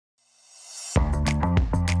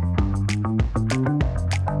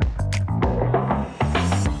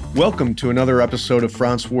Welcome to another episode of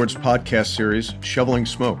Franz Ward's podcast series, Shoveling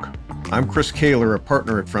Smoke. I'm Chris Kaler, a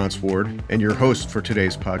partner at Franz Ward, and your host for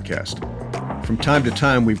today's podcast. From time to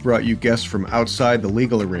time, we've brought you guests from outside the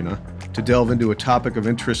legal arena to delve into a topic of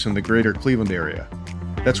interest in the greater Cleveland area.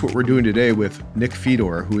 That's what we're doing today with Nick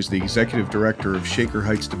Fedor, who is the executive director of Shaker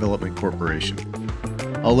Heights Development Corporation.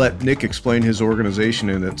 I'll let Nick explain his organization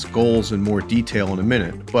and its goals in more detail in a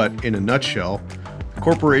minute, but in a nutshell, the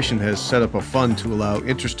corporation has set up a fund to allow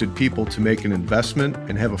interested people to make an investment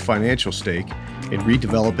and have a financial stake in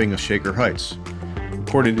redeveloping of Shaker Heights.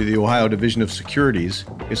 According to the Ohio Division of Securities,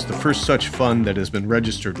 it's the first such fund that has been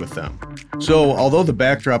registered with them. So, although the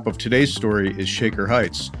backdrop of today's story is Shaker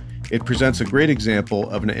Heights, it presents a great example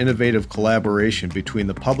of an innovative collaboration between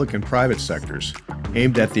the public and private sectors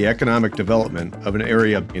aimed at the economic development of an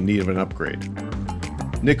area in need of an upgrade.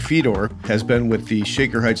 Nick Fedor has been with the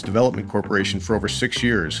Shaker Heights Development Corporation for over 6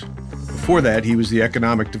 years. Before that, he was the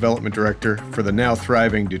Economic Development Director for the now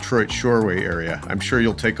thriving Detroit Shoreway area. I'm sure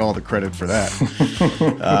you'll take all the credit for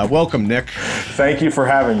that. Welcome, Nick. Thank you for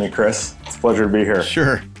having me, Chris. It's a pleasure to be here.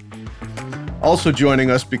 Sure. Also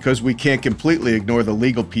joining us, because we can't completely ignore the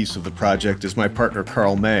legal piece of the project, is my partner,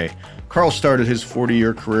 Carl May. Carl started his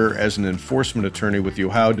 40-year career as an enforcement attorney with the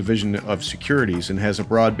Ohio Division of Securities and has a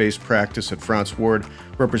broad-based practice at Franz Ward,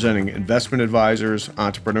 representing investment advisors,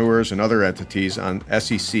 entrepreneurs, and other entities on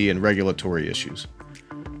SEC and regulatory issues.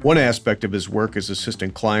 One aspect of his work is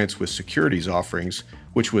assisting clients with securities offerings,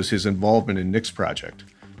 which was his involvement in Nick's project.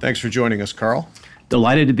 Thanks for joining us, Carl.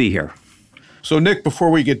 Delighted to be here. So, Nick,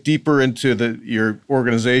 before we get deeper into your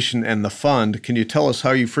organization and the fund, can you tell us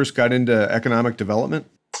how you first got into economic development?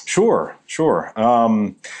 Sure.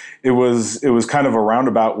 It was kind of a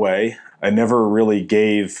roundabout way. I never really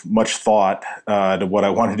gave much thought to what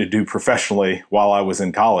I wanted to do professionally while I was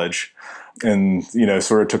in college. And,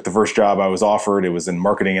 sort of took the first job I was offered. It was in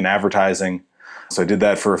marketing and advertising. So I did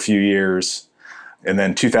that for a few years. And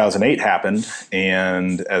then 2008 happened,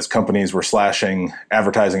 and as companies were slashing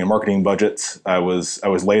advertising and marketing budgets, I was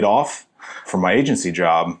laid off from my agency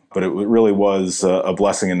job. But it really was a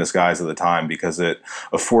blessing in disguise at the time, because it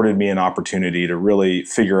afforded me an opportunity to really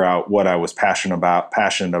figure out what I was passionate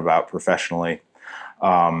about professionally.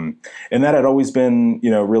 And that had always been,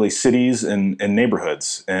 really cities and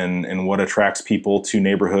neighborhoods and what attracts people to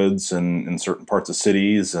neighborhoods and in certain parts of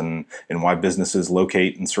cities and why businesses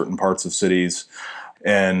locate in certain parts of cities.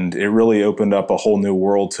 And it really opened up a whole new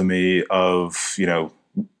world to me of,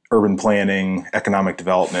 urban planning, economic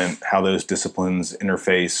development, how those disciplines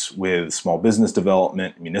interface with small business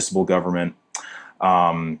development, municipal government.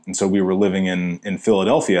 And so we were living in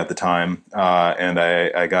Philadelphia at the time, and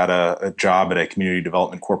I got a job at a community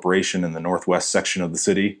development corporation in the northwest section of the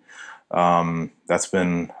city. That's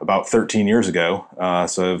been about 13 years ago.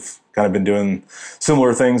 So I've kind of been doing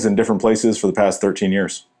similar things in different places for the past 13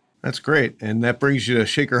 years. That's great. And that brings you to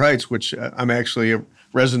Shaker Heights, which I'm actually a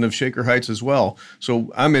resident of Shaker Heights as well.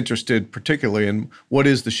 So I'm interested particularly in what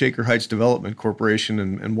is the Shaker Heights Development Corporation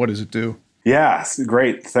and what does it do? Yeah,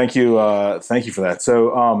 great. Thank you. Thank you for that.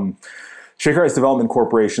 So Shaker Heights Development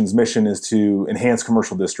Corporation's mission is to enhance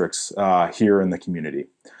commercial districts here in the community.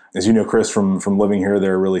 As you know, Chris, from living here,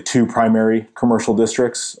 there are really two primary commercial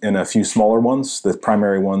districts and a few smaller ones, the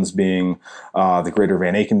primary ones being the Greater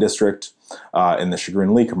Van Aken District and the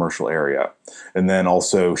Chagrin-Lee commercial area. And then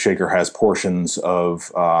also Shaker has portions of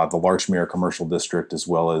the Larchmere commercial district as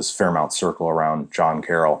well as Fairmount Circle around John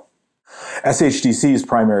Carroll. SHDC's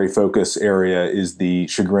primary focus area is the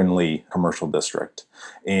Chagrin-Lee commercial district.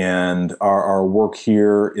 And our work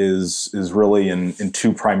here is really in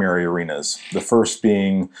two primary arenas. The first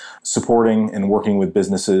being supporting and working with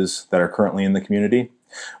businesses that are currently in the community.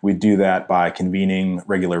 We do that by convening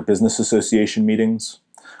regular business association meetings.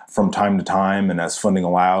 From time to time, and as funding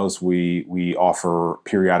allows, we offer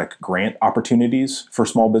periodic grant opportunities for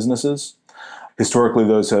small businesses. Historically,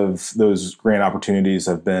 those grant opportunities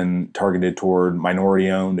have been targeted toward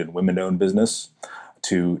minority-owned and women-owned business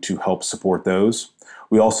to help support those.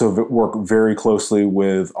 We also work very closely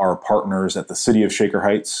with our partners at the City of Shaker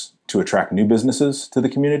Heights to attract new businesses to the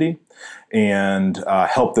community and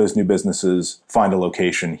help those new businesses find a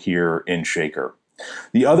location here in Shaker.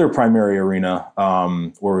 The other primary arena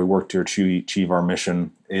where we work to achieve our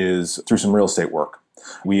mission is through some real estate work.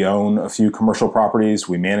 We own a few commercial properties.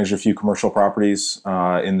 We manage a few commercial properties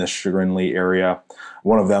in the Chagrin-Lee area.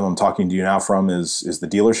 One of them I'm talking to you now from is the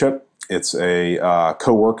dealership. It's a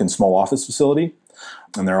co-work and small office facility.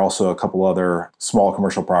 And there are also a couple other small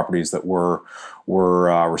commercial properties that we're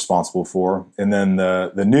responsible for. And then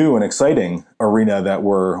the new and exciting arena that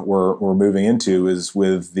we're moving into is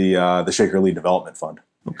with the Shaker-Lee Development Fund.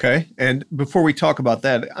 Okay. And before we talk about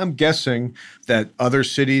that, I'm guessing that other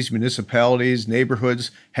cities, municipalities,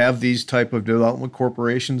 neighborhoods have these type of development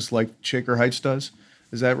corporations like Shaker Heights does.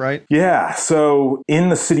 Is that right? Yeah. So in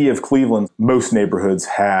the city of Cleveland, most neighborhoods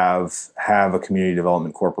have a community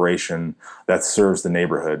development corporation that serves the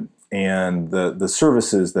neighborhood. And the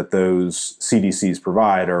services that those CDCs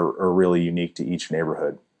provide are really unique to each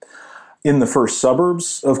neighborhood. In the first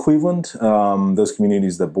suburbs of Cleveland, those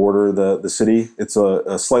communities that border the city, it's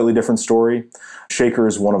a slightly different story. Shaker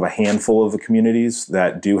is one of a handful of the communities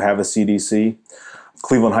that do have a CDC.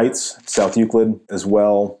 Cleveland Heights, South Euclid as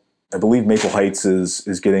well. I believe Maple Heights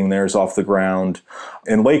is getting theirs off the ground.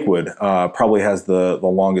 And Lakewood probably has the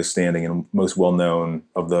longest standing and most well-known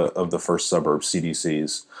of the first suburb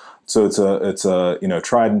CDCs. So it's a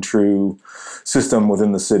tried and true system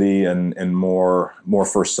within the city, and more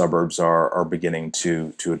first suburbs are beginning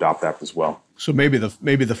to adopt that as well. So maybe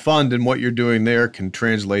the fund and what you're doing there can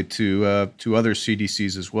translate to other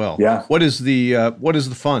CDCs as well. Yeah. What is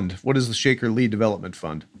the fund? What is the Shaker Lee Development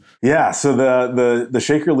Fund? Yeah. So the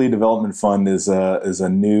Shaker Lee Development Fund is a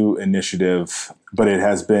new initiative, but it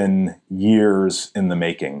has been years in the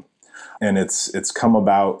making, and it's come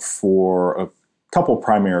about for a couple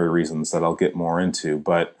primary reasons that I'll get more into.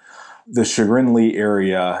 But the Chagrin-Lee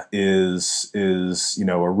area is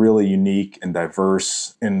a really unique and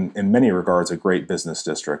diverse, in many regards, a great business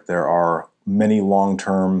district. There are many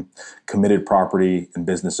long-term committed property and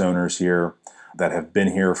business owners here that have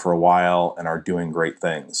been here for a while and are doing great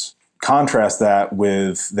things. Contrast that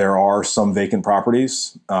with there are some vacant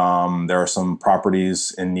properties. There are some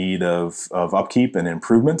properties in need of upkeep and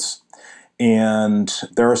improvements, and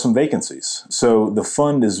there are some vacancies. So the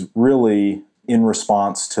fund is really in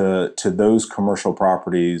response to those commercial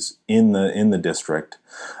properties in the district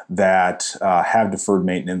that have deferred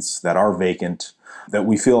maintenance, that are vacant, that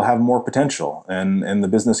we feel have more potential, and the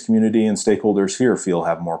business community and stakeholders here feel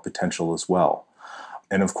have more potential as well.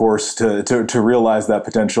 And of course, to realize that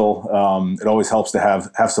potential, it always helps to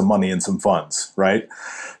have some money and some funds, right?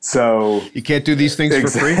 So you can't do these things for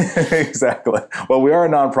free? Exactly. Well, we are a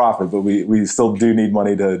nonprofit, but we still do need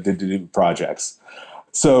money to do projects.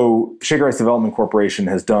 So Shaker Heights Development Corporation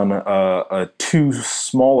has done two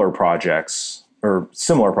smaller projects, or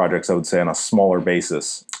similar projects, I would say, on a smaller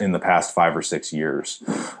basis in the past 5 or 6 years.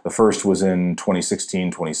 The first was in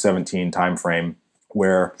 2016, 2017 timeframe,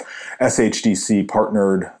 where SHDC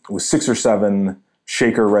partnered with 6 or 7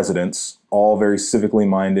 Shaker residents, all very civically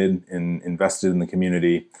minded and invested in the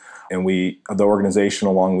community. And the organization,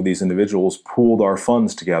 along with these individuals, pooled our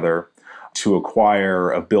funds together to acquire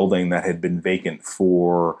a building that had been vacant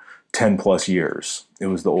for 10 plus years. It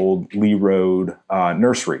was the old Lee Road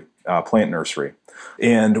nursery, plant nursery.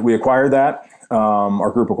 And we acquired that. Our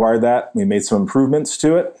group acquired that. We made some improvements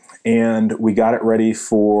to it, and we got it ready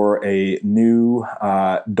for a new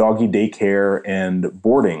doggy daycare and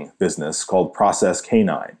boarding business called Process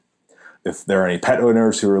Canine. If there are any pet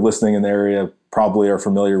owners who are listening in the area, probably are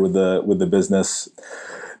familiar with the business.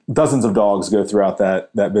 Dozens of dogs go throughout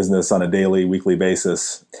that business on a daily, weekly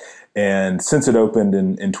basis. And since it opened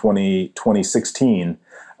in 2016,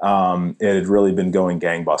 it had really been going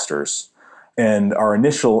gangbusters. And our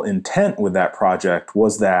initial intent with that project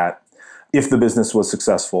was that if the business was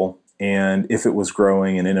successful and if it was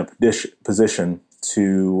growing and in a position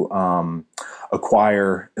to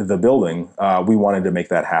acquire the building, we wanted to make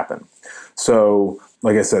that happen. So,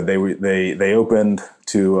 like I said, they opened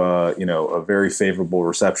to a very favorable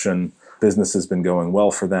reception. Business has been going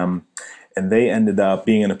well for them, and they ended up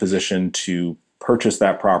being in a position to purchase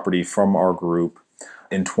that property from our group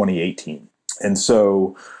in 2018. And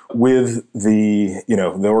so, with the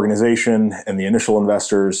organization and the initial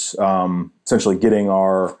investors essentially getting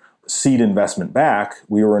our seed investment back,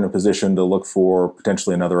 we were in a position to look for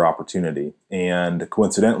potentially another opportunity. And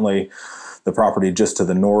coincidentally, the property just to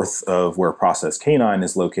the north of where Process Canine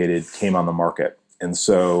is located came on the market. And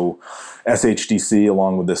so SHDC,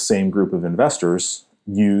 along with this same group of investors,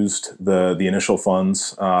 used the initial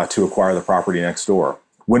funds to acquire the property next door.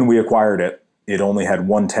 When we acquired it, it only had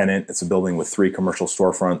one tenant. It's a building with 3 commercial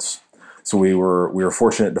storefronts. So we were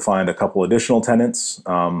fortunate to find a couple additional tenants,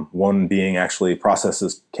 one being actually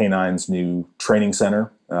Process Canine's new training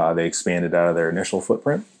center. They expanded out of their initial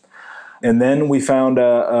footprint. And then we found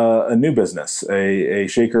a new business, a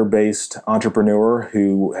Shaker-based entrepreneur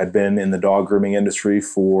who had been in the dog grooming industry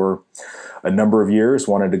for a number of years,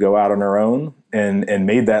 wanted to go out on her own, and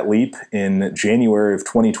made that leap in January of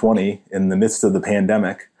 2020 in the midst of the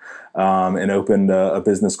pandemic, and opened a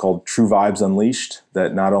business called True Vibes Unleashed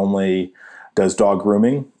that not only does dog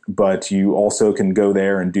grooming, but you also can go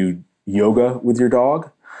there and do yoga with your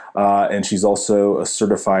dog. and she's also a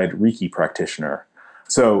certified Reiki practitioner.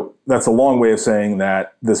 So that's a long way of saying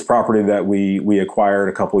that this property that we acquired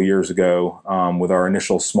a couple of years ago with our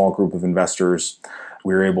initial small group of investors,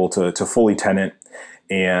 we were able to fully tenant,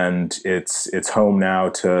 and it's home now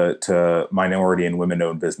to minority and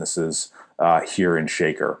women-owned businesses here in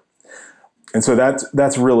Shaker. And so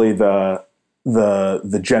that's really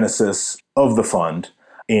the genesis of the fund.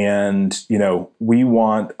 And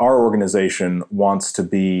our organization wants to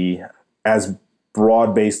be as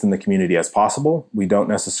broad-based in the community as possible. We don't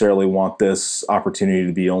necessarily want this opportunity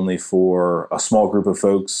to be only for a small group of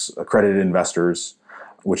folks, accredited investors,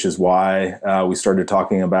 which is why we started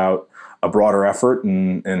talking about a broader effort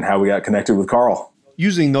and how we got connected with Carl.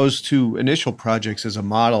 Using those two initial projects as a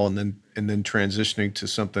model and then transitioning to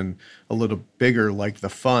something a little bigger like the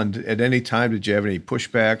fund, at any time did you have any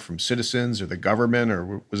pushback from citizens or the government,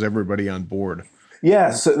 or was everybody on board?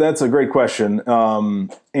 Yeah, so that's a great question.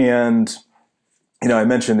 And I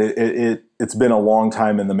mentioned it's been a long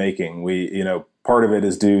time in the making. Part of it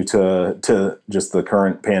is due to just the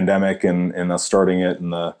current pandemic and us starting it in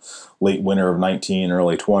the late winter of 19,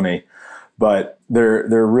 early 20. But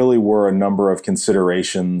there really were a number of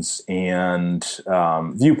considerations and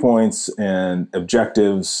viewpoints and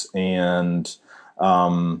objectives and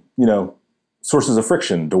sources of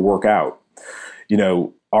friction to work out.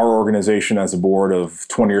 Our organization has a board of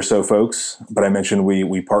 20 or so folks, but I mentioned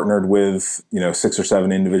we partnered with 6 or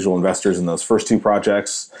 7 individual investors in those first 2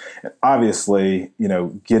 projects. And obviously,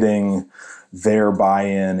 getting their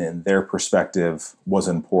buy-in and their perspective was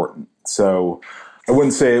important. So I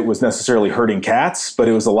wouldn't say it was necessarily herding cats, but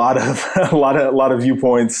it was a lot of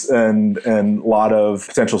viewpoints and a lot of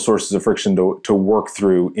potential sources of friction to work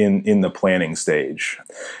through in the planning stage.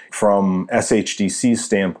 From SHDC's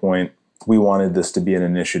standpoint, we wanted this to be an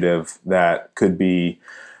initiative that could be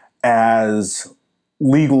as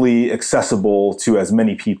legally accessible to as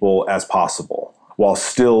many people as possible, while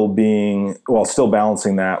still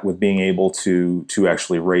balancing that with being able to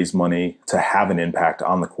actually raise money to have an impact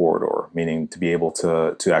on the corridor, meaning to be able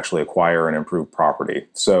to actually acquire and improve property.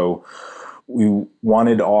 So we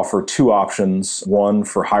wanted to offer 2 options, one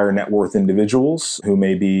for higher net worth individuals who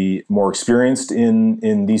may be more experienced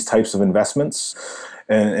in these types of investments,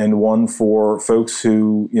 and one for folks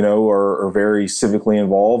who are very civically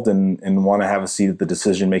involved and want to have a seat at the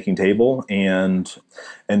decision-making table and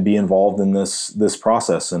be involved in this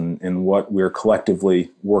process and what we're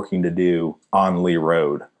collectively working to do on Lee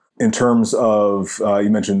Road. In terms of, you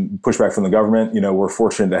mentioned pushback from the government, we're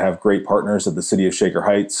fortunate to have great partners at the City of Shaker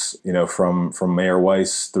Heights, from Mayor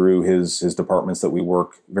Weiss through his departments that we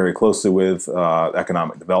work very closely with,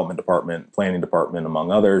 Economic Development Department, Planning Department,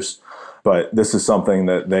 among others. But this is something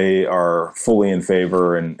that they are fully in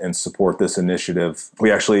favor and support this initiative.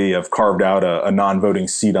 We actually have carved out a non-voting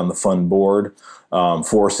seat on the fund board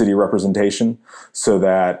for city representation so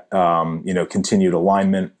that, continued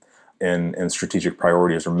alignment and strategic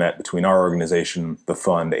priorities are met between our organization, the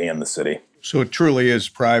fund, and the city. So it truly is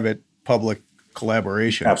private-public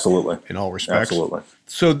collaboration. Absolutely. In all respects. Absolutely.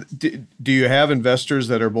 So do you have investors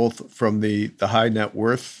that are both from the high net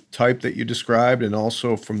worth type that you described and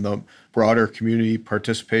also from the broader community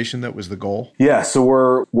participation that was the goal? Yeah, so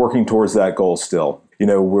we're working towards that goal still.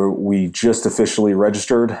 We just officially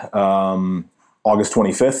registered August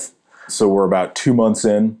 25th, so we're about 2 months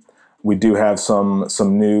in. We do have some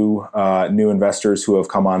new investors who have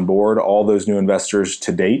come on board. All those new investors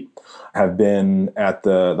to date have been at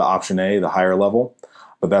the option A, the higher level.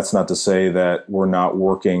 But that's not to say that we're not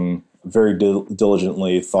working very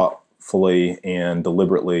diligently, thoughtfully, and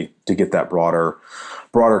deliberately to get that broader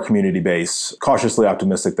community base. Cautiously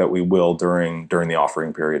optimistic that we will during the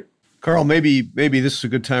offering period. Carl, maybe this is a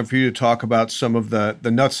good time for you to talk about some of the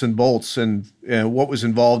nuts and bolts and what was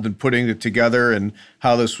involved in putting it together and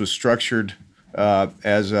how this was structured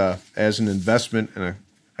as an investment and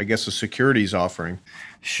a securities offering.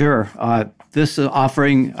 Sure. This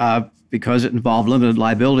offering, because it involved limited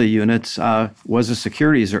liability units, was a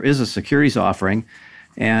securities or is a securities offering.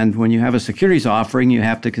 And when you have a securities offering, you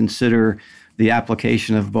have to consider the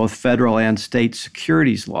application of both federal and state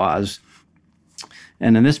securities laws.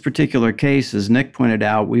 And in this particular case, as Nick pointed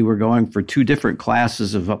out, we were going for 2 different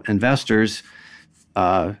classes of investors,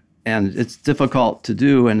 and it's difficult to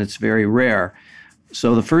do, and it's very rare.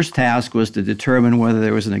 So the first task was to determine whether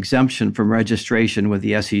there was an exemption from registration with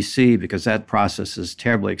the SEC, because that process is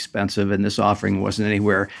terribly expensive, and this offering wasn't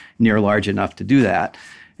anywhere near large enough to do that.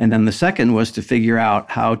 And then the second was to figure out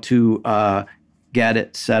how to get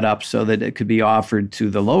it set up so that it could be offered to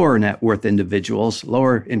the lower net worth individuals,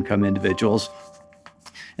 lower income individuals.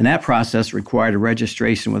 And that process required a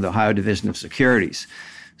registration with the Ohio Division of Securities.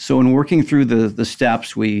 So in working through the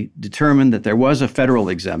steps, we determined that there was a federal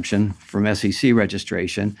exemption from SEC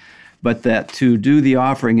registration, but that to do the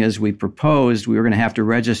offering as we proposed, we were going to have to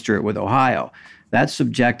register it with Ohio. That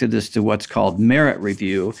subjected us to what's called merit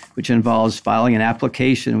review, which involves filing an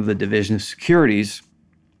application with the Division of Securities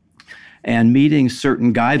and meeting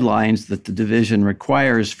certain guidelines that the division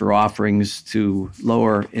requires for offerings to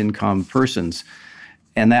lower income persons.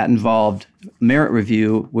 And that involved merit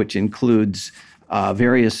review, which includes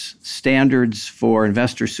various standards for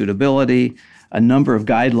investor suitability, a number of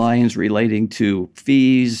guidelines relating to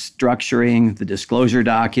fees, structuring, the disclosure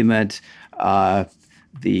document,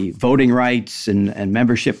 the voting rights and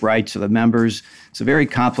membership rights of the members. It's a very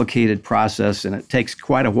complicated process, and it takes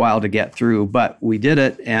quite a while to get through, but we did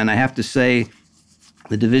it. And I have to say,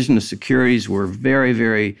 the Division of Securities were very,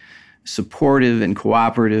 very supportive and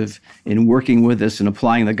cooperative in working with us and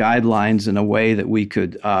applying the guidelines in a way that we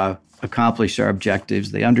could accomplish our objectives.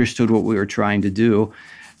 They understood what we were trying to do,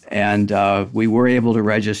 and we were able to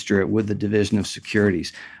register it with the Division of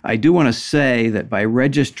Securities. I do want to say that by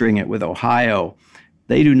registering it with Ohio,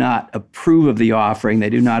 they do not approve of the offering. They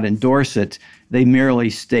do not endorse it. They merely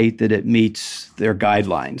state that it meets their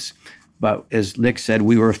guidelines. But as Nick said,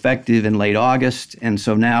 we were effective in late August, and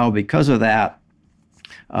so now because of that,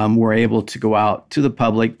 we're able to go out to the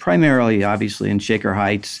public, primarily, obviously, in Shaker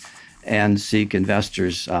Heights, and seek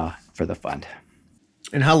investors for the fund.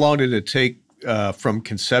 And how long did it take from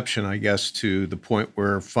conception, I guess, to the point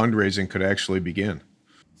where fundraising could actually begin?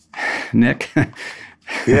 Nick?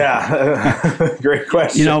 Yeah, great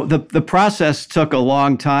question. You know, the process took a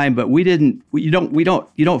long time, but you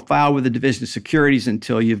don't file with the Division of Securities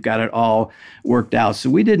until you've got it all worked out. So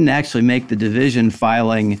we didn't actually make the division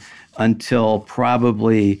filing until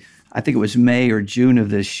probably, I think it was May or June of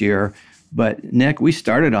this year. But Nick, we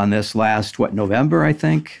started on this last, November, I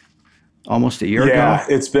think? Almost a year ago? Yeah,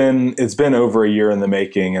 it's been over a year in the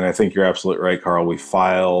making, and I think you're absolutely right, Carl. We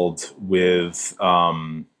filed with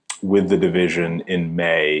the division in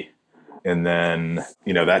May, and then,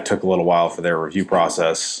 that took a little while for their review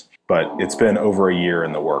process, but it's been over a year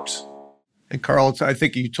in the works. And Carl, I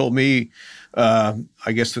think you told me,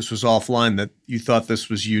 I guess this was offline, that you thought this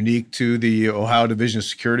was unique to the Ohio Division of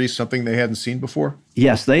Securities, something they hadn't seen before?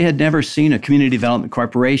 Yes, they had never seen a community development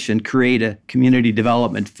corporation create a community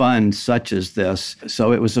development fund such as this.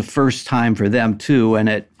 So it was the first time for them too, and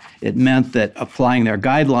it meant that applying their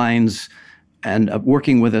guidelines and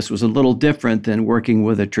working with us was a little different than working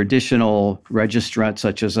with a traditional registrant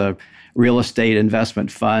such as a real estate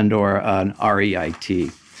investment fund or an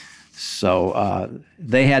REIT. So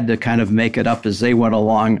they had to kind of make it up as they went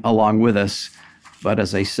along with us. But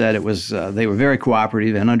as I said, it was they were very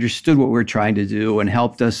cooperative and understood what we were trying to do and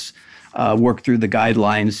helped us work through the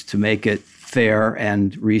guidelines to make it fair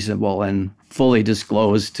and reasonable and fully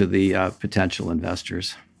disclosed to the potential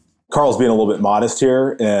investors. Carl's being a little bit modest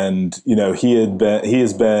here, and he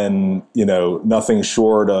has been nothing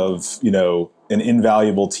short of an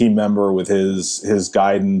invaluable team member with his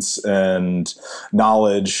guidance and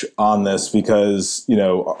knowledge on this, because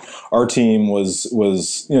our team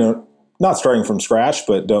was not starting from scratch,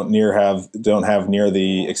 but don't have near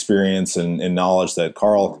the experience and knowledge that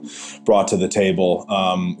Carl brought to the table.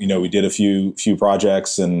 We did a few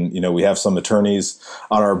projects, and we have some attorneys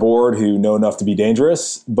on our board who know enough to be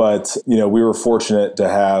dangerous. But we were fortunate to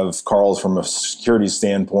have Carl's from a securities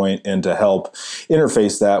standpoint and to help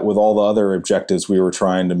interface that with all the other objectives we were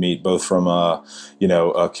trying to meet, both from a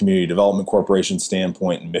community development corporation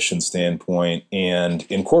standpoint and mission standpoint, and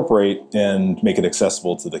incorporate and make it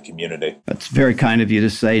accessible to the community. That's very kind of you to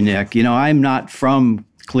say, Nick. I'm not from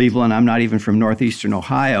Cleveland. I'm not even from northeastern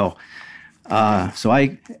Ohio. So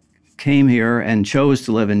I came here and chose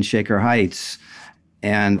to live in Shaker Heights.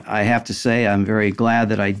 And I have to say, I'm very glad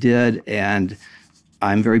that I did. And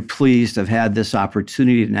I'm very pleased to have had this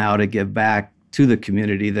opportunity now to give back to the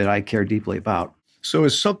community that I care deeply about. So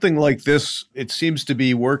is something like this, it seems to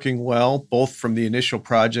be working well, both from the initial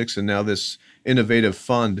projects and now this innovative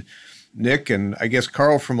fund. Nick, and I guess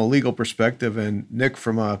Carl from a legal perspective and Nick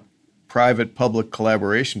from a private-public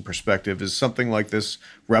collaboration perspective, is something like this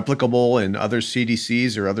replicable in other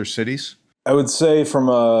CDCs or other cities? I would say from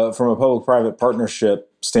a public-private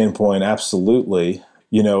partnership standpoint, absolutely.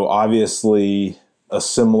 Obviously, a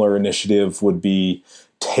similar initiative would be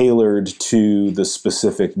tailored to the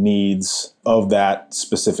specific needs of that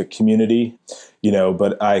specific community.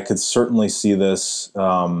 But I could certainly see this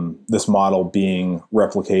model being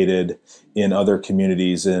replicated in other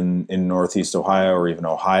communities in Northeast Ohio or even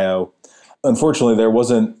Ohio. Unfortunately, there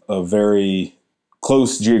wasn't a very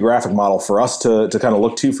close geographic model for us to kind of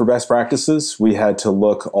look to for best practices. We had to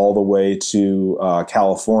look all the way to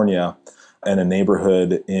California and a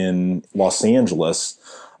neighborhood in Los Angeles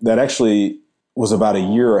that actually was about a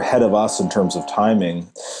year ahead of us in terms of timing.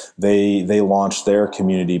 They launched their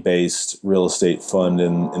community-based real estate fund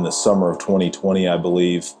in the summer of 2020, I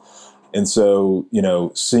believe. And so,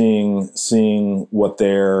 seeing what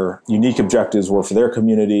their unique objectives were for their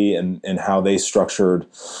community and how they structured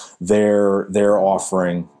their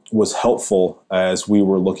offering was helpful as we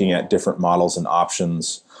were looking at different models and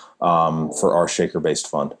options for our Shaker-based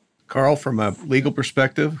fund. Carl, from a legal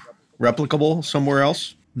perspective, replicable somewhere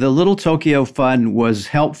else? The Little Tokyo Fund was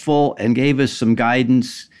helpful and gave us some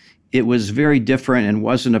guidance. It was very different and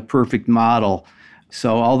wasn't a perfect model.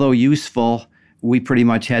 So although useful, we pretty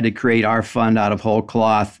much had to create our fund out of whole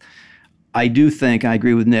cloth. I do think, I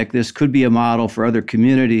agree with Nick, this could be a model for other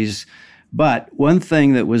communities. But one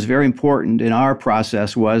thing that was very important in our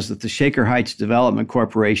process was that the Shaker Heights Development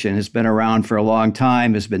Corporation has been around for a long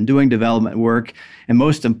time, has been doing development work, and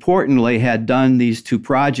most importantly, had done these two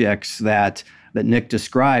projects that Nick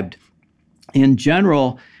described. In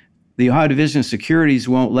general, the Ohio Division of Securities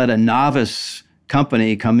won't let a novice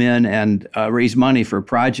company come in and raise money for a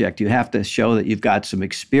project. You have to show that you've got some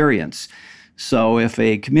experience. So if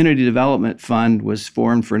a community development fund was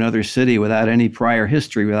formed for another city without any prior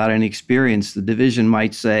history, without any experience, the division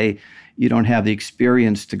might say, you don't have the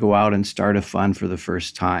experience to go out and start a fund for the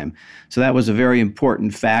first time. So that was a very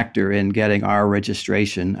important factor in getting our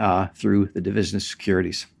registration through the Division of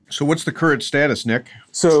Securities. So what's the current status, Nick?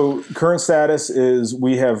 So current status is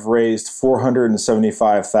we have raised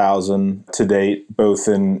 $475,000 to date, both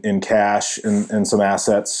in cash and some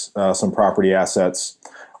assets, some property assets.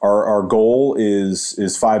 Our goal is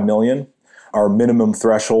 $5 million. Our minimum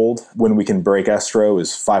threshold when we can break escrow is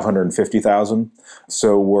 $550,000.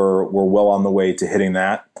 So we're well on the way to hitting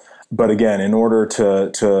that. But again, in order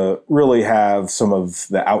to really have some of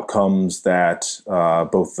the outcomes that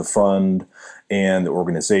both the fund and the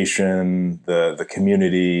organization, the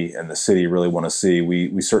community, and the city really want to see,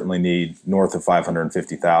 we certainly need north of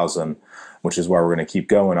 $550,000, which is why we're going to keep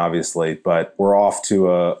going, obviously. But we're off to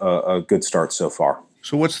a good start so far.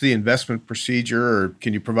 So what's the investment procedure, or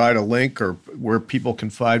can you provide a link or where people can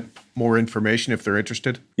find more information if they're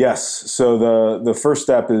interested? Yes. So the first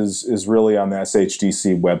step is really on the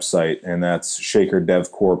SHDC website, and that's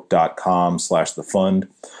shakerdevcorp.com/the fund.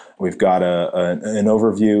 We've got an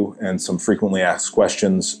overview and some frequently asked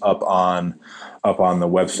questions up on the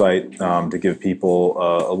website to give people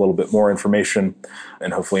a little bit more information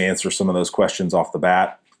and hopefully answer some of those questions off the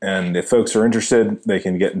bat. And if folks are interested, they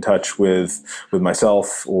can get in touch with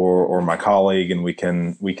myself or my colleague, and we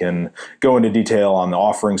can go into detail on the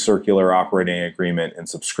offering circular, operating agreement, and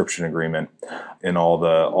subscription agreement, and all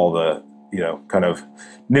the kind of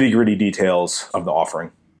nitty-gritty details of the offering.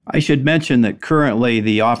 I should mention that currently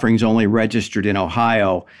the offering's only registered in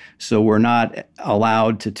Ohio, so we're not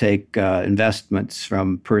allowed to take investments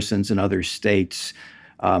from persons in other states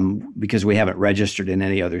because we haven't registered in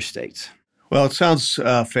any other states. Well, it sounds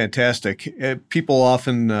fantastic. People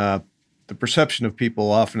often, the perception of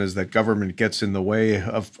people often is that government gets in the way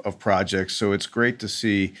of projects. So it's great to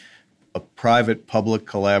see a private-public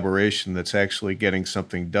collaboration that's actually getting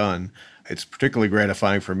something done. It's particularly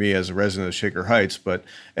gratifying for me as a resident of Shaker Heights, but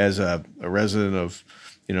as a resident of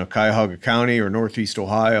Cuyahoga County or Northeast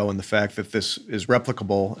Ohio, and the fact that this is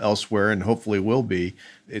replicable elsewhere and hopefully will be,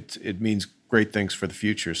 it means great things for the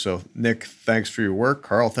future. So, Nick, thanks for your work.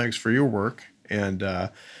 Carl, thanks for your work, and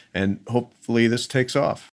hopefully this takes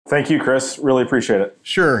off. Thank you, Chris. Really appreciate it.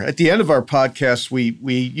 Sure. At the end of our podcast, we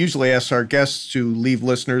usually ask our guests to leave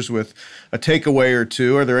listeners with a takeaway or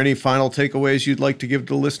two. Are there any final takeaways you'd like to give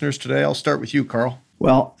to listeners today? I'll start with you, Carl.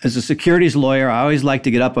 Well, as a securities lawyer, I always like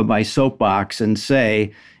to get up on my soapbox and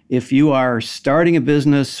say, if you are starting a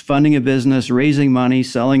business, funding a business, raising money,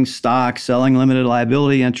 selling stocks, selling limited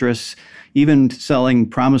liability interests, even selling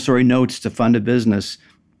promissory notes to fund a business,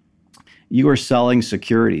 you are selling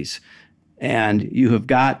securities. And you have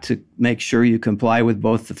got to make sure you comply with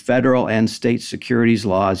both the federal and state securities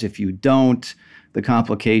laws. If you don't, the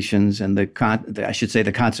complications and the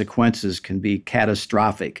consequences can be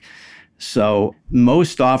catastrophic. So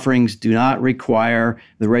most offerings do not require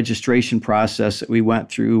the registration process that we went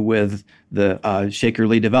through with the Shaker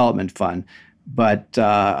Lee Development Fund. But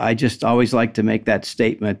I just always like to make that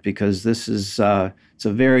statement because this is it's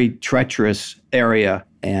a very treacherous area,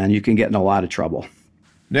 and you can get in a lot of trouble.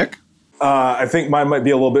 Nick? I think mine might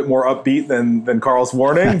be a little bit more upbeat than Carl's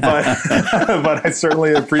warning, but but I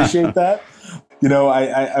certainly appreciate that.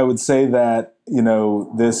 I would say that,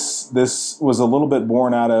 this was a little bit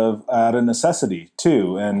born out of necessity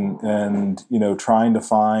too. And trying to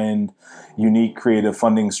find unique creative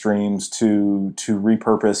funding streams to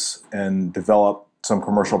repurpose and develop some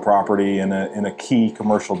commercial property in a key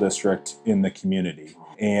commercial district in the community.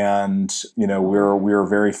 And, we're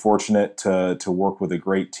very fortunate to work with a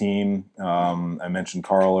great team. I mentioned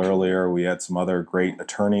Carl earlier. We had some other great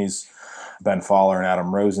attorneys, Ben Fowler and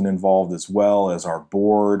Adam Rosen, involved, as well as our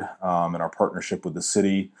board and our partnership with the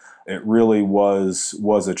city. It really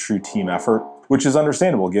was a true team effort, which is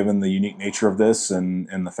understandable given the unique nature of this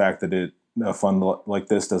and the fact that a fund like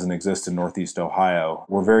this doesn't exist in Northeast Ohio.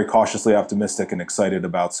 We're very cautiously optimistic and excited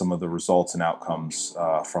about some of the results and outcomes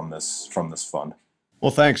from this fund. Well,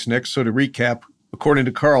 thanks, Nick. So to recap, according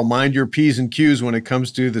to Carl, mind your P's and Q's when it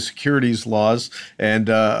comes to the securities laws. And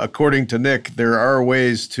according to Nick, there are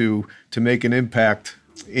ways to make an impact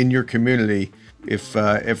in your community if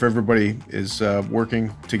everybody is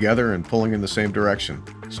working together and pulling in the same direction.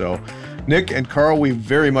 So Nick and Carl, we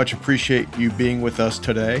very much appreciate you being with us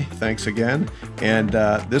today. Thanks again. And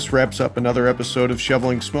this wraps up another episode of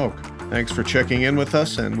Shoveling Smoke. Thanks for checking in with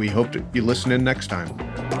us, and we hope that you listen in next time.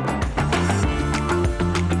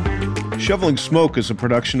 Shoveling Smoke is a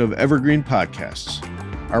production of Evergreen Podcasts.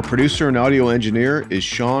 Our producer and audio engineer is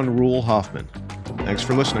Sean Rule Hoffman. Thanks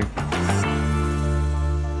for listening.